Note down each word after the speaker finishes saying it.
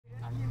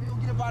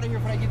out of here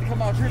before they get to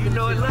come out tripping. You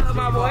know it's love,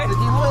 my boy.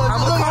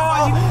 I'ma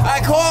call you.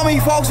 I call me,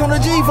 folks, on the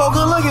G, folks.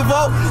 Good looking,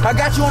 folks. I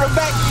got you on the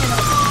back.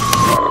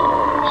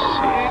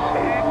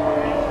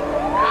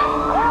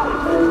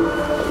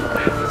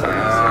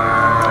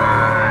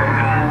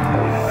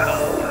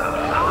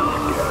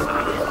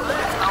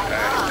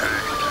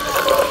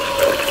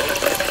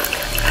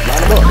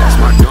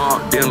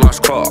 Then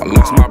lost car,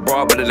 lost my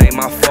bra, but it ain't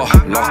my fault.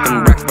 Lost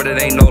them racks, but it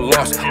ain't no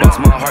loss. Lost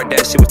my heart,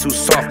 that shit was too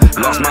soft.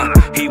 Lost my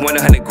heat,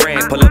 100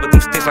 grand. Pull up with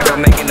them sticks like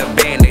I'm making a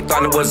band. They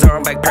thought it was her,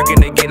 I'm back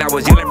perking again. I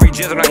was yelling free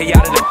jizzle, now he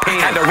out of the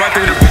pen. Had to run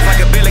through this bitch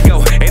like a billy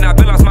go. And I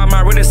been lost my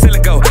mind, really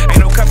silico.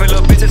 Ain't no cuffin',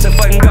 little bitches to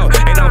fucking go.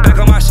 And I'm back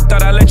on my shit,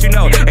 thought I'd let you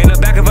know. In the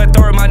back of her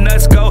throat, my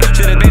nuts go.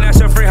 Should've been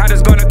asked her free, how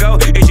this gonna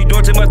go? If she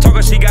doing too much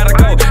talking, she gotta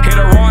go. Hit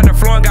her raw on the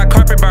floor and got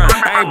carpet burn.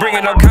 I ain't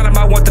bringing no condom,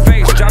 I want the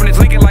face. Driving this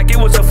Lincoln like it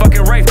was a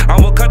fucking race.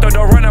 I'm a Cutthroat,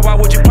 don't run it, why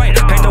would you play?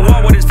 Paint the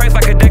wall with his face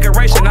like a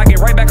decoration. I get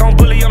right back on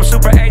bully, I'm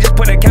super A. Just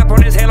put a cap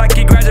on his head like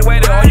he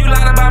graduated. Oh, you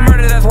lied about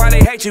murder, that's why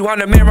they hate you. I'm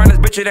the man around this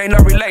bitch, it ain't no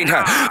relating,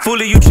 huh?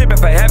 Fully you trippin'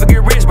 for have a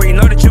good rich, but you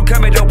know that you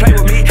coming, don't play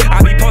with me.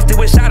 I be posted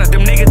with shotters,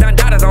 them niggas done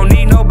died. I don't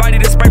need nobody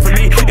to spray for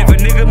me. If a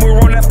nigga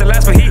move on left the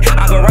last for heat,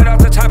 I go right off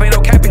the top, ain't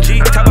no capping G.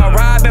 Talk about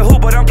Rob and who,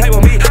 but don't play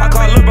with me. I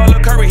call Lil Bro,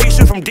 Lil Curry, he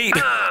shoot from deep.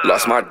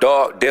 Lost my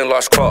dog, then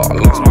lost car.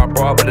 Lost my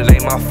bra, but it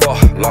ain't my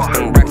fault. Lost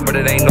them racks, but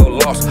it ain't no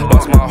loss.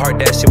 Lost my heart,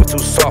 that shit was too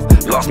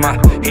soft. Lost my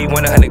heat,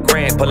 100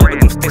 grand. Pull up with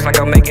them sticks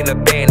like I'm making a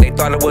band. They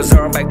thought it was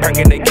her, I'm back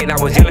perking again. I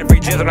was yelling free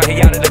jizzle, now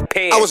he out of the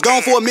pen. I was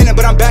gone for a minute,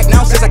 but I'm back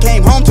now. Since I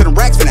came home to the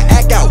racks, finna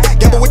act out.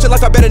 Gamble with your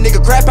life, I bet a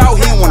nigga crap out.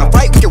 He don't wanna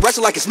fight, we can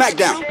wrestle like a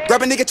smackdown.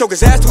 Grab a nigga, choke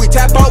his ass till he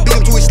tap out. Beat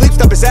him till he sleep,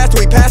 stop his ass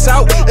till he pass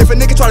out. If a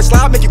nigga try to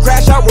slide, make you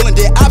crash out. Rolling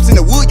dead ops in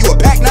the wood, you a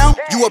pack now?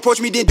 You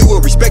approach me, then do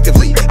it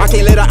respectively. I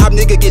can't let a op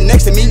nigga get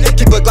next to me.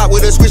 Keep a Glock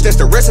with a switch, that's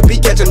the recipe.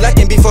 Catch him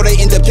lacking before they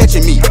end up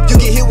catching me. You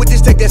get hit with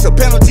this tech, that's a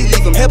penalty.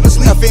 Leave him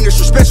helplessly, I finish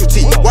your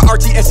specialty.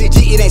 YRT,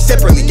 SCG, it ain't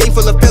separately. Game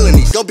full of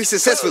felonies, don't be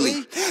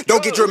successfully.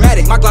 Don't get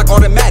dramatic, my Glock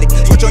automatic.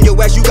 Switch on your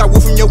ass, you got wool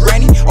from your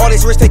granny. All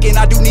this risk taking,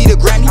 I do need a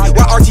Grammy.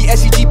 YRT,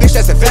 SCG, bitch,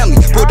 that's a family.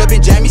 Pulled up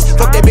in jammies,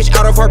 fuck that bitch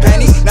out of her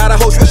panties. Now the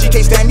hoe switch, she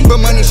can't stand me,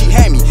 but money she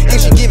hand me. And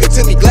she give it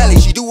to me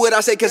gladly, she do what I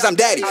say cause I'm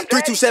daddy.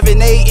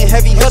 3278 in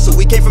heavy hustle,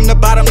 we came from the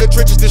bottom, the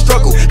trenches to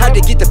struggle. Had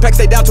to get the pack,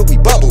 stay down till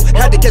we bubble.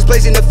 Had to catch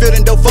plays in the field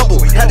and don't fumble.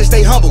 Had to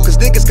stay humble, cause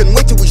niggas couldn't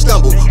wait till we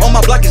stumble. On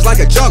my block is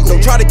like a jungle,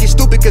 don't try to get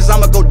stupid cause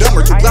I'ma go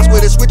dumber. Two blocks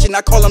with a switch and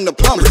I call him the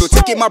plumber. So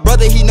ticket my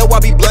brother, he know I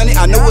be blunted.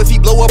 I know if he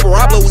blow up or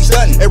I blow, we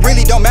stunning. It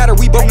really don't matter,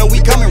 we both know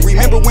we coming.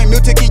 Remember when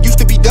Milticket used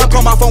to be done?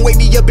 Call my phone, wake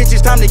me up, bitch,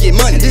 it's time to get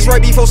money. This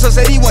right before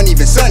sunset, he wasn't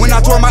even sunny. When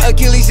I tore my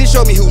Achilles, it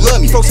showed me who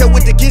loved me. Folks help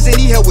with the kids and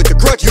he helped with the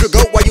crutch. You the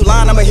goat, while you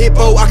lying, I'm a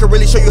hippo. I can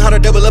really show you how to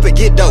double up and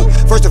get dough.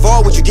 First of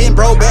all, what you getting,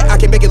 bro? Bet I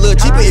can make it a little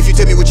cheaper if you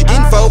tell me what you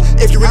getting for.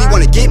 If you really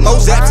wanna get mo,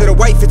 zap to the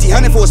white,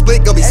 50-100 for a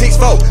split, gonna be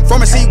 6-4.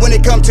 Pharmacy when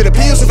it come to the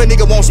pills, if a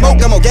nigga won't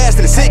smoke, I'm on gas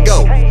to the sit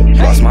go.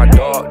 Lost my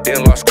dog,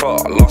 then lost car.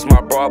 Lost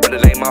my bra, but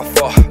it ain't my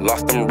fault.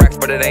 Lost them racks,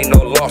 but it ain't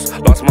no loss.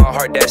 Lost my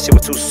heart, that shit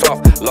was too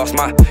soft. Lost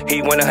my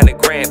heat, 100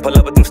 grand. Pull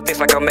up with them sticks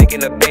like I'm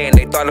making a band.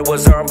 They thought it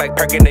was her, I'm back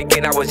perking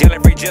again. I was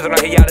yelling free jizzle,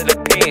 now he out of the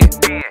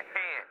pen.